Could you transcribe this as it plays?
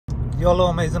YOLO,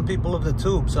 amazing people of the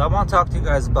tube. So I want to talk to you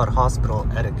guys about hospital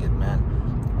etiquette, man.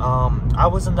 I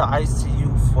was in the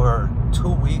ICU for 2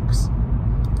 weeks,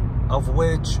 of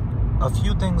which a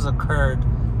few things occurred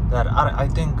that I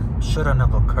think shouldn't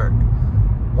have occurred.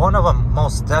 One of them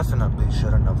most definitely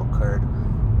shouldn't have occurred.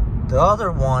 The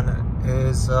other one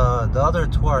is, the other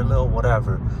two are a little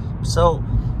whatever. So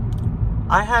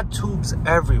I had tubes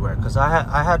everywhere because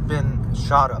I had been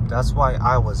shot up. That's why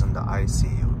I was in the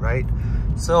ICU, right?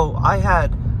 So I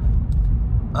had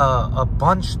a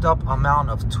bunched up amount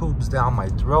of tubes down my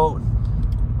throat.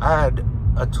 I had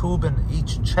a tube in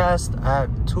each chest. I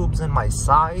had tubes in my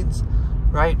sides,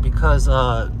 right? Because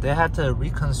they had to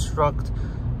reconstruct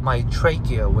my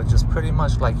trachea, which is pretty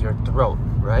much like your throat,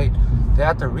 right? They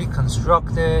had to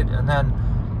reconstruct it, and then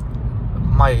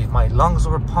my lungs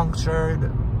were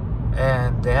punctured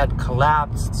and they had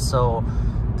collapsed, so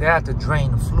they had to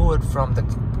drain fluid from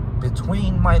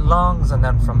between my lungs and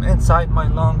then from inside my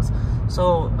lungs.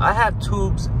 So I had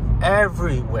tubes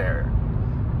everywhere,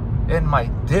 in my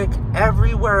dick,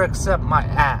 everywhere except my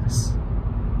ass.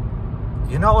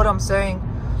 You know what I'm saying?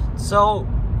 So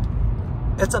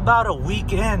it's about a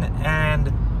week in,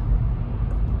 and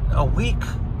a week,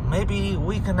 maybe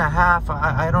week and a half,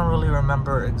 I don't really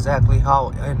remember exactly how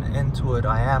into it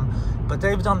I am, but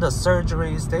they've done the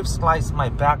surgeries, they've sliced my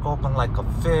back open like a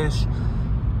fish.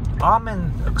 I'm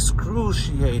in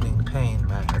excruciating pain,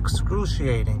 man,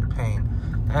 excruciating pain.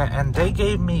 And they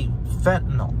gave me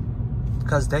fentanyl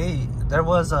because there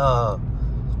was a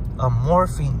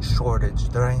morphine shortage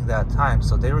during that time,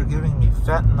 so they were giving me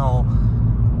fentanyl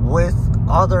with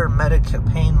other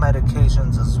pain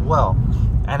medications as well,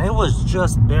 and it was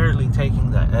just barely taking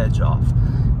the edge off.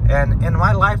 And in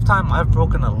my lifetime, I've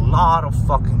broken a lot of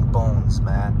fucking bones,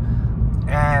 man,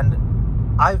 and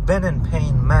I've been in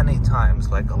pain many times,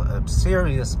 like a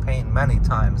serious pain many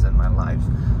times in my life,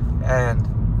 and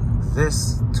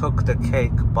this took the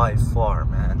cake by far,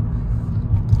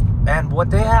 man. And what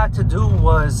they had to do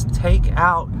was take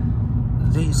out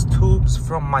these tubes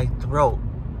from my throat.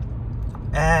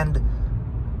 And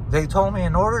they told me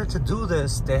in order to do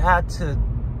this, they had to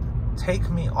take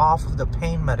me off of the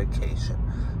pain medication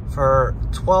for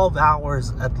 12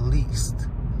 hours at least.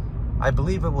 I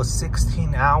believe it was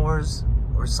 16 hours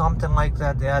or something like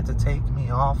that they had to take me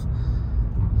off.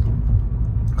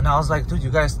 And I was like, dude, you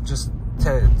guys just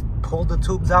pull the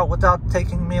tubes out without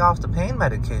taking me off the pain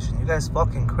medication. You guys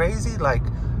fucking crazy? Like,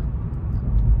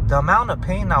 the amount of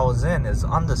pain I was in is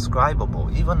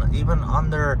undescribable. Even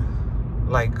under,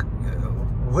 like,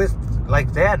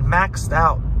 they had maxed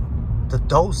out the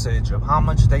dosage of how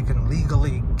much they can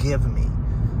legally give me.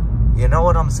 You know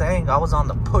what I'm saying? I was on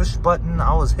the push button.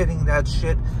 I was hitting that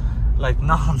shit like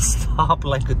non-stop,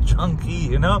 like a junkie,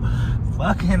 you know?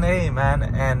 Fucking A, man.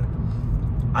 And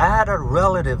I had a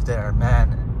relative there,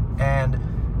 man. And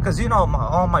because, you know,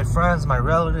 all my friends, my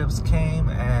relatives came,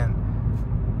 and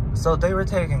so they were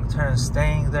taking turns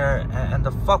staying there. And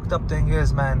the fucked up thing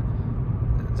is, man,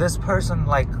 this person,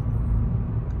 like,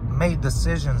 made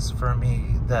decisions for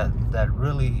me that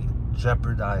really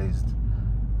jeopardized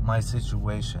my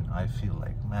situation, I feel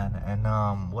like, man.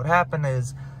 And what happened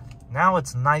is, now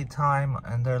it's nighttime,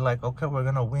 and they're like, okay, we're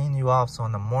gonna wean you off, so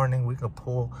in the morning we could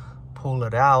pull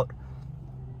it out.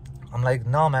 I'm like,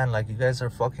 no, man, like, you guys are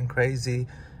fucking crazy.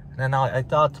 And then I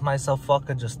thought to myself,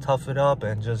 fucking just tough it up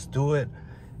and just do it.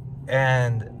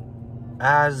 And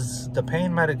as the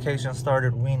pain medication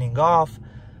started weaning off,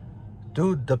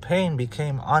 dude, the pain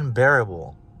became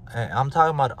unbearable. And I'm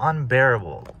talking about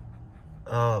unbearable.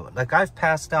 Like, I've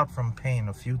passed out from pain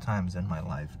a few times in my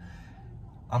life.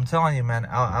 I'm telling you, man,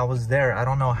 I was there. I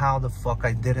don't know how the fuck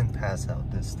I didn't pass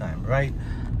out this time, right?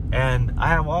 And I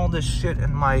have all this shit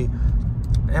in my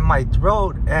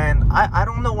throat, and I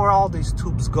don't know where all these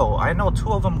tubes go. I know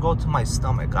 2 of them go to my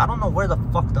stomach. I don't know where the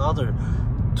fuck the other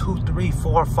 2, 3,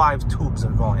 4, 5 tubes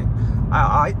are going.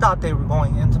 I thought they were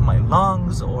going into my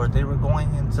lungs, or they were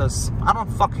going into, I don't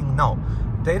fucking know.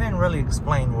 They didn't really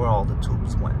explain where all the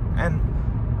tubes went. And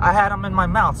I had them in my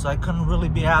mouth, so I couldn't really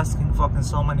be asking fucking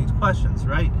so many questions,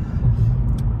 right?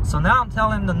 So now I'm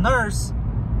telling the nurse,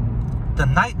 the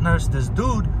night nurse, this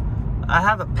dude, I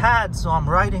have a pad, so I'm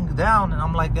writing down, and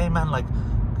I'm like, hey, man, like,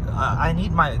 I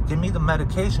need give me the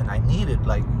medication. I need it.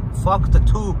 Like, fuck the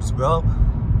tubes, bro.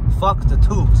 Fuck the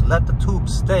tubes. Let the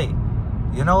tubes stay.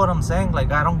 You know what I'm saying?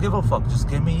 Like, I don't give a fuck. Just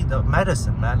give me the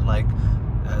medicine, man. Like,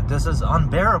 this is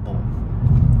unbearable.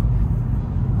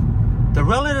 The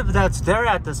relative that's there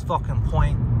at this fucking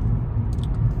point,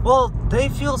 well, they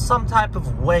feel some type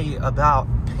of way about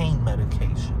pain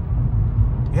medication.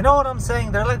 You know what I'm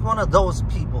saying? They're like one of those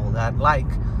people that, like,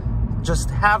 just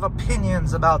have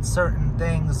opinions about certain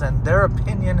things, and their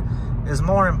opinion is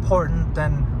more important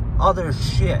than other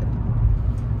shit.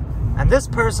 And this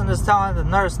person is telling the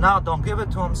nurse, now don't give it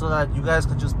to him so that you guys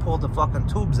can just pull the fucking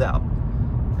tubes out.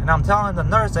 And I'm telling the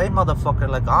nurse, hey motherfucker,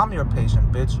 like, I'm your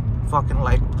patient, bitch. Fucking,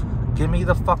 like, give me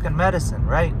the fucking medicine,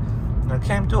 right? And it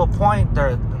came to a point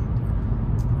there,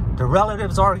 the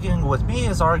relatives arguing with me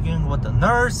is arguing with the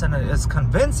nurse, and it's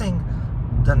convincing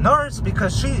the nurse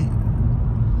because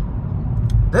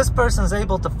this person's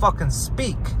able to fucking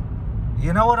speak.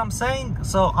 You know what I'm saying?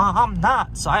 So I'm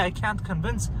not. So I can't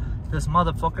convince this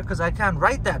motherfucker because I can't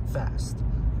write that fast.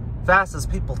 Fast as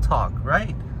people talk,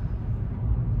 right?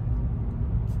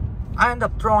 I end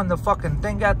up throwing the fucking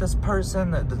thing at this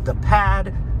person, the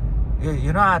pad,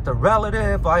 you know, at the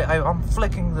relative. I'm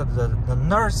flicking the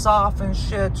nurse off and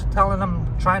shit, telling him,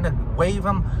 trying to wave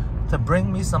him to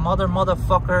bring me some other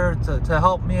motherfucker to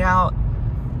help me out.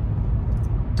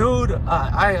 Dude,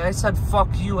 I said fuck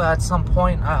you at some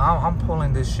point. I'm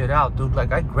pulling this shit out, dude.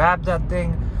 Like, I grabbed that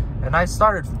thing and I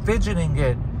started fidgeting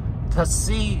it to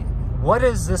see what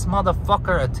is this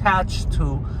motherfucker attached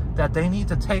to that they need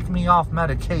to take me off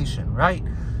medication, right?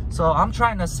 So I'm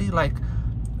trying to see, like,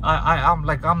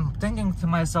 I'm thinking to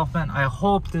myself, man, I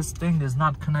hope this thing is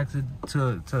not connected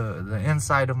to the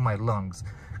inside of my lungs.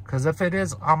 Because if it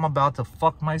is, I'm about to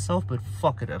fuck myself, but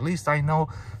fuck it. At least I know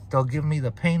they'll give me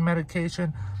the pain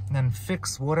medication and then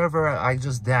fix whatever I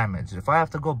just damaged. If I have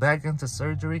to go back into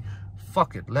surgery,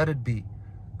 fuck it, let it be.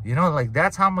 You know, like,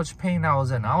 that's how much pain I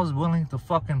was in. I was willing to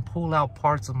fucking pull out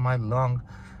parts of my lung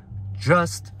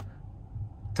just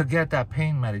to get that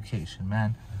pain medication,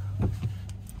 man.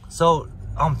 So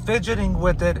I'm fidgeting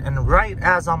with it, and right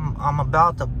as I'm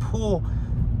about to pull,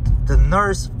 the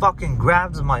nurse fucking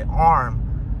grabs my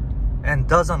arm and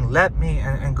doesn't let me,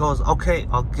 and goes, okay,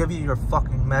 I'll give you your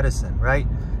fucking medicine, right?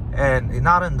 And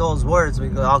not in those words,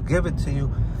 because I'll give it to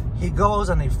you. He goes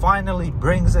and he finally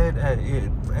brings it,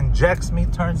 injects me,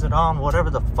 turns it on, whatever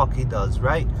the fuck he does,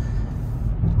 right?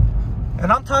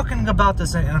 And I'm talking about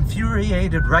this and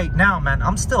infuriated right now, man.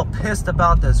 I'm still pissed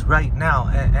about this right now.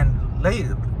 And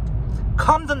later,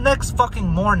 come the next fucking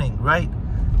morning, right?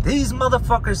 These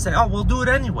motherfuckers say, oh, we'll do it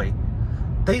anyway.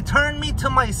 They turn me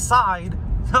to my side,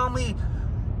 tell me,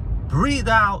 breathe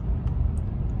out,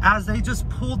 as they just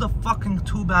pulled the fucking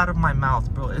tube out of my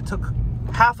mouth, bro. It took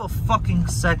half a fucking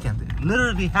second,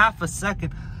 literally half a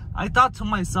second. I thought to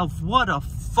myself, what a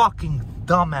fucking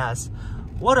dumbass.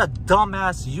 What a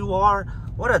dumbass you are.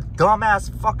 What a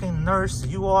dumbass fucking nurse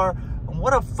you are. And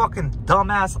what a fucking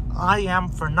dumbass I am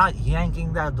for not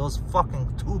yanking those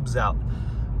fucking tubes out.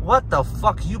 What the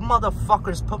fuck? You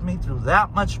motherfuckers put me through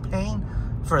that much pain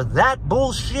for that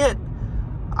bullshit?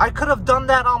 I could have done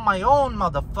that on my own,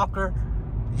 motherfucker.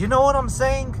 You know what I'm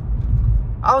saying?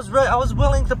 I was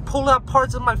willing to pull out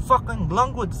parts of my fucking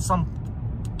lung with some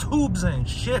tubes and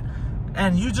shit,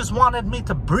 and you just wanted me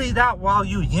to breathe out while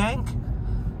you yank?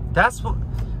 That's what,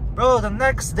 bro. The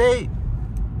next day,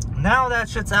 now that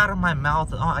shit's out of my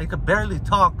mouth. I could barely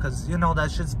talk because, you know,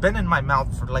 that shit's been in my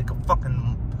mouth for like a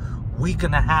fucking week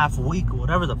and a half,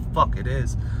 whatever the fuck it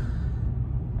is.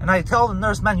 And I tell the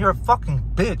nurse, man, you're a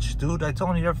fucking bitch, dude. I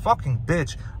told him, you're a fucking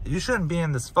bitch. You shouldn't be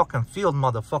in this fucking field,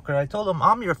 motherfucker. I told him,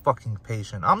 I'm your fucking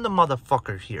patient. I'm the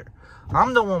motherfucker here.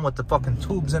 I'm the one with the fucking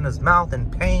tubes in his mouth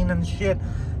and pain and shit.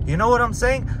 You know what I'm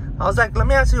saying? I was like, let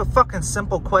me ask you a fucking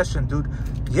simple question, dude.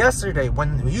 Yesterday,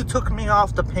 when you took me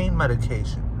off the pain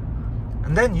medication,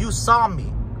 and then you saw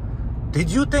me,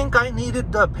 did you think I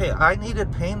needed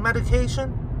pain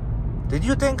medication? Did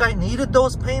you think I needed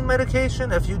those pain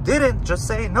medication? If you didn't, just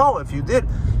say no. If you did,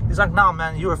 he's like, nah,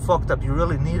 man, you were fucked up. You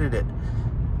really needed it.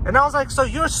 And I was like, so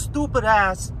your stupid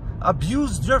ass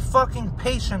abused your fucking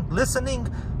patient listening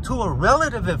to a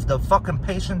relative of the fucking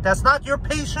patient that's not your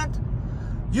patient?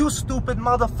 You stupid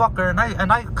motherfucker.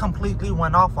 And I completely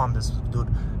went off on this dude,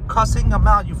 cussing him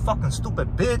out. You fucking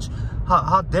stupid bitch.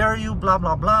 How dare you? Blah,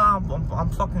 blah, blah. I'm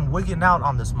fucking wigging out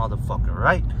on this motherfucker,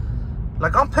 right?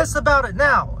 Like, I'm pissed about it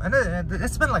now. And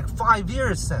it's been like 5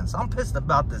 years since. I'm pissed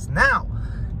about this now.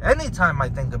 Anytime I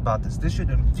think about this shit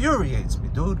infuriates me,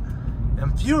 dude.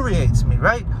 Infuriates me,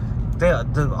 right?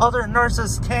 The other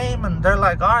nurses came and they're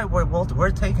like, all right, we're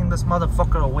taking this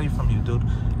motherfucker away from you, dude.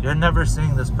 You're never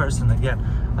seeing this person again.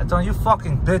 I told you,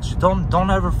 fucking bitch, don't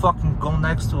ever fucking go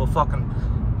next to a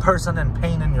fucking person in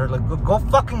pain and you're like, go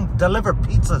fucking deliver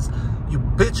pizzas, you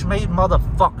bitch-made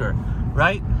motherfucker,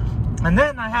 right? And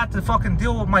then I had to fucking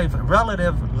deal with my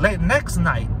relative next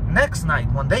night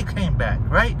when they came back,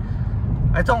 right?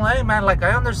 I told him, hey man, like,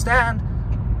 I understand,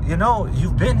 you know,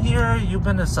 you've been here, you've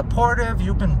been supportive,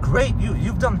 you've been great,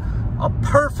 you've done a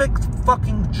perfect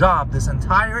fucking job this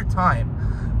entire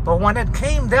time. But when it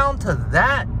came down to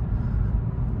that,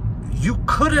 you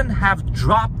couldn't have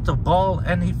dropped the ball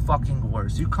any fucking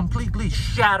worse. You completely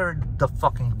shattered the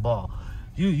fucking ball.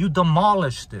 You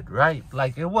demolished it, right?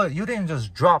 Like, you didn't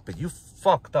just drop it. You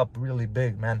fucked up really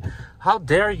big, man. How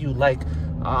dare you? Like,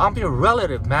 I'm your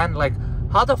relative, man. Like,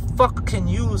 how the fuck can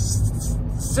you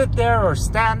sit there or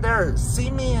stand there, see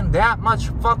me in that much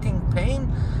fucking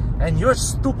pain, and your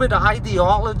stupid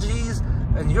ideologies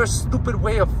and your stupid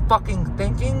way of fucking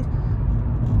thinking?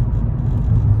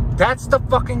 That's the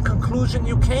fucking conclusion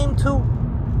you came to?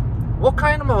 What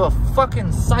kind of a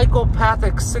fucking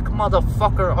psychopathic sick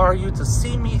motherfucker are you to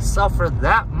see me suffer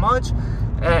that much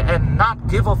and not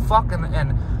give a fuck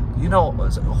and you know,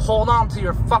 hold on to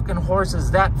your fucking horses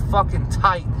that fucking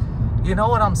tight? You know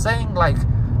what I'm saying? Like,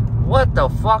 what the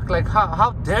fuck? Like,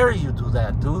 how dare you do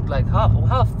that, dude? Like,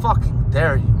 how fucking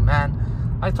dare you,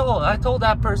 man? I told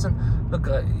that person, look,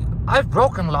 I've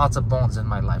broken lots of bones in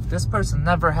my life. This person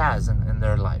never has in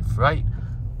their life, right?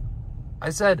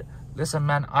 I said, listen,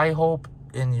 man, I hope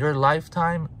in your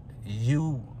lifetime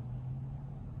you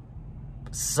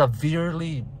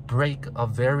severely break a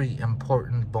very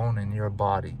important bone in your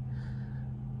body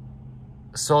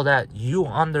so that you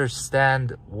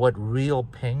understand what real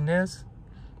pain is,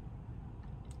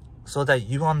 so that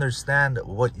you understand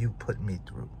what you put me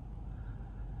through.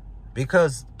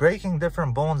 Because breaking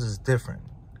different bones is different.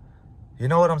 You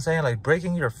know what I'm saying? Like,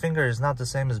 breaking your finger is not the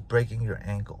same as breaking your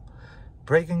ankle.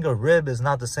 Breaking a rib is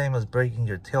not the same as breaking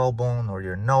your tailbone or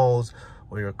your nose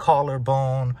or your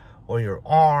collarbone or your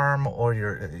arm or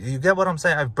your... You get what I'm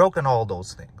saying? I've broken all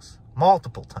those things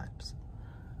multiple times.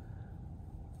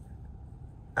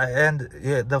 And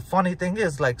yeah, the funny thing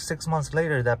is, like, 6 months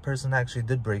later, that person actually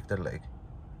did break their leg.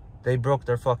 They broke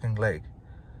their fucking leg.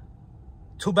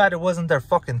 Too bad it wasn't their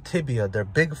fucking tibia, their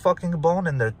big fucking bone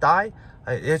in their thigh.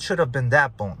 It should have been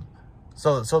that bone.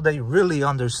 So they really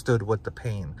understood what the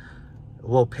pain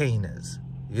is.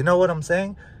 You know what I'm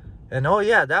saying? And oh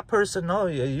yeah, that person, oh,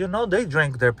 you know, they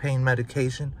drank their pain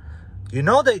medication. You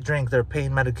know, they drank their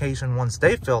pain medication once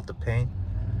they felt the pain,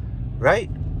 right?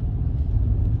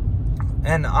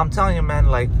 And I'm telling you, man,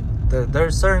 like,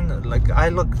 there's certain, like,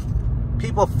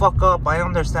 people fuck up, I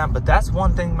understand, but that's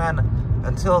one thing, man.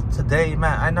 Until today,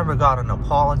 man, I never got an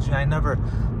apology.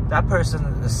 That person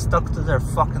is stuck to their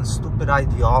fucking stupid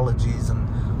ideologies and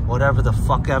whatever the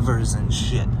fuck evers and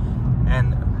shit.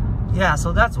 And yeah,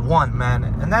 so that's one, man.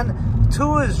 And then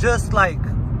two is just like,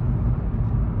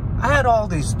 I had all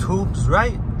these tubes,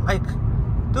 right? Like,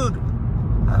 dude,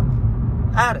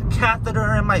 I had a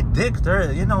catheter in my dick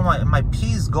there. You know, my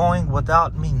pee's going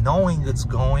without me knowing it's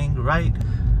going, right?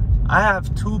 I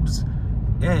have tubes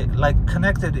like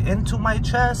connected into my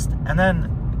chest, and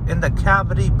then in the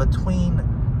cavity between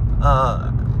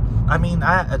I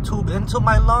had a tube into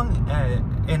my lung,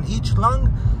 in each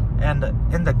lung, and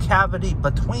in the cavity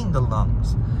between the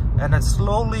lungs, and it's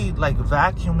slowly like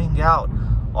vacuuming out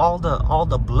all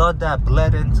the blood that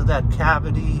bled into that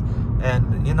cavity.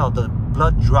 And you know, the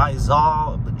blood dries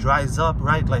up,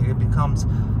 right? Like, it becomes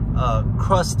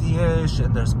crusty-ish,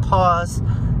 and there's pus,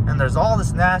 and there's all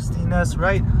this nastiness,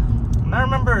 right? And I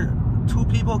remember two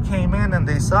people came in and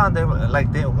they saw,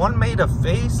 and one made a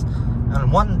face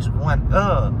and one went,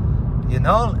 you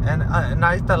know? And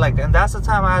I thought, like, and that's the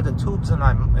time I had the tubes in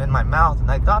my mouth,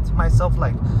 and I thought to myself,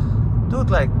 like, dude,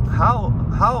 like,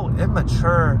 how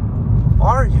immature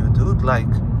are you, dude? Like,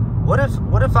 what if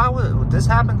this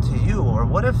happened to you, or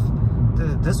what if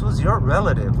this was your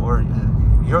relative, or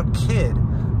your kid,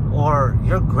 or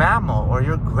your grandma, or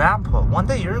your grandpa? One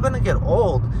day you're gonna get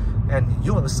old, and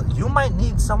you might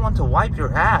need someone to wipe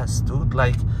your ass, dude.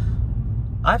 Like,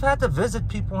 I've had to visit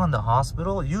people in the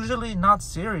hospital, usually not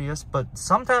serious, but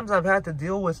sometimes I've had to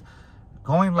deal with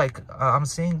going, like, I'm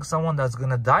seeing someone that's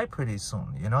gonna die pretty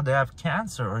soon. You know, they have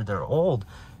cancer or they're old,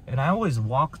 and I always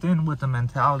walked in with the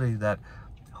mentality that,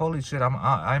 holy shit,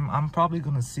 I'm probably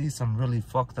gonna see some really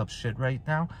fucked up shit right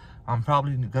now. I'm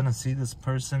probably gonna see this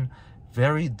person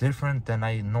very different than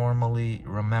I normally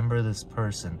remember this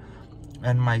person,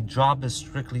 and my job is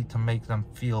strictly to make them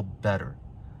feel better.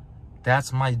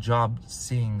 That's my job,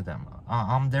 seeing them.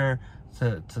 I'm there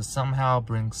to somehow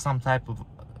bring some type of,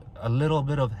 a little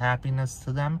bit of happiness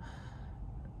to them,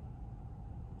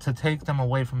 to take them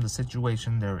away from the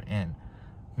situation they're in.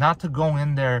 Not to go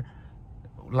in there,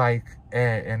 like,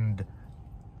 and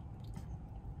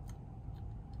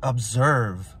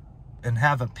observe and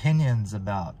have opinions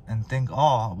about and think,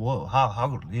 oh, well,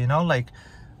 how you know, like,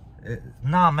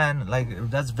 nah, man,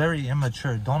 like, that's very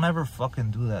immature. Don't ever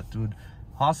fucking do that, dude.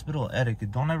 Hospital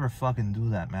etiquette, don't ever fucking do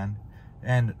that, man.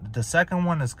 And the second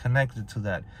one is connected to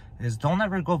that, is don't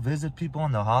ever go visit people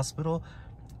in the hospital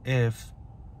if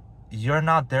you're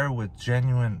not there with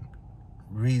genuine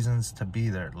reasons to be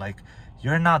there. Like,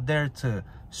 you're not there to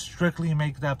strictly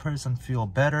make that person feel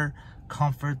better,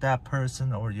 comfort that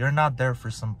person, or you're not there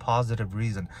for some positive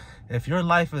reason. If your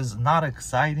life is not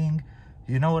exciting,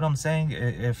 you know what I'm saying?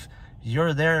 If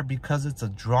you're there because it's a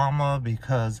drama,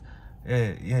 because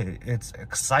it's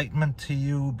excitement to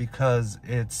you, because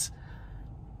it's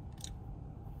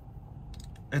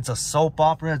a soap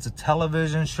opera, it's a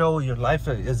television show, your life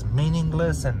is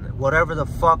meaningless and whatever the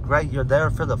fuck, right? You're there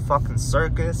for the fucking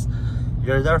circus,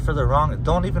 you're there for the wrong,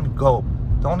 don't even go,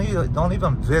 don't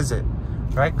even visit,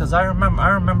 right? Because I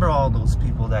remember all those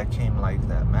people that came like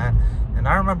that, man. And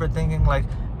I remember thinking like,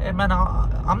 hey man,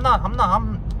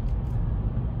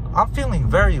 I'm feeling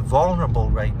very vulnerable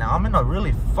right now. I'm in a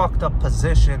really fucked up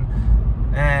position,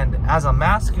 and as a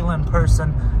masculine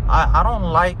person, I don't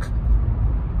like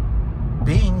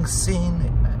being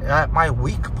seen at my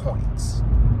weak points.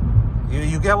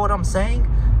 You get what I'm saying?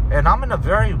 And I'm in a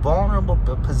very vulnerable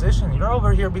position. You're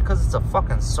over here because it's a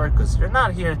fucking circus. You're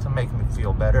not here to make me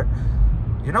feel better.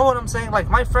 You know what I'm saying? Like,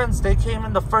 my friends, they came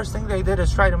in, the first thing they did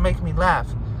is try to make me laugh.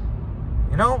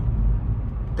 You know?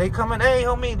 They come in, hey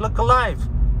homie, look alive.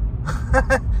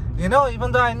 You know,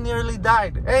 even though I nearly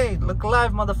died. Hey, look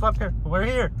alive, motherfucker. We're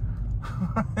here.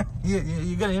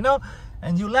 you know?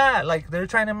 And you laugh, like they're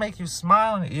trying to make you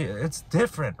smile. It's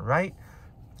different, right?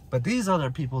 But these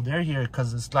other people, they're here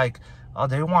because it's like, oh,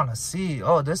 they want to see,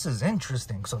 oh, this is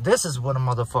interesting. So this is what a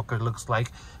motherfucker looks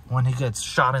like when he gets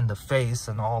shot in the face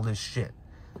and all this shit.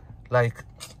 Like,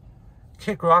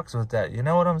 kick rocks with that. You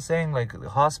know what I'm saying? Like,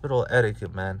 hospital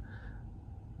etiquette, man.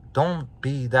 Don't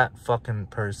be that fucking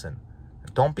person.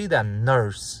 Don't be that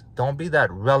nurse. Don't be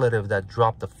that relative that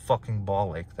dropped the fucking ball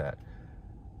like that.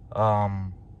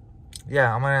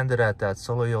 Yeah, I'm gonna end it at that.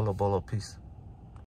 Solo YOLO BOLO. Peace.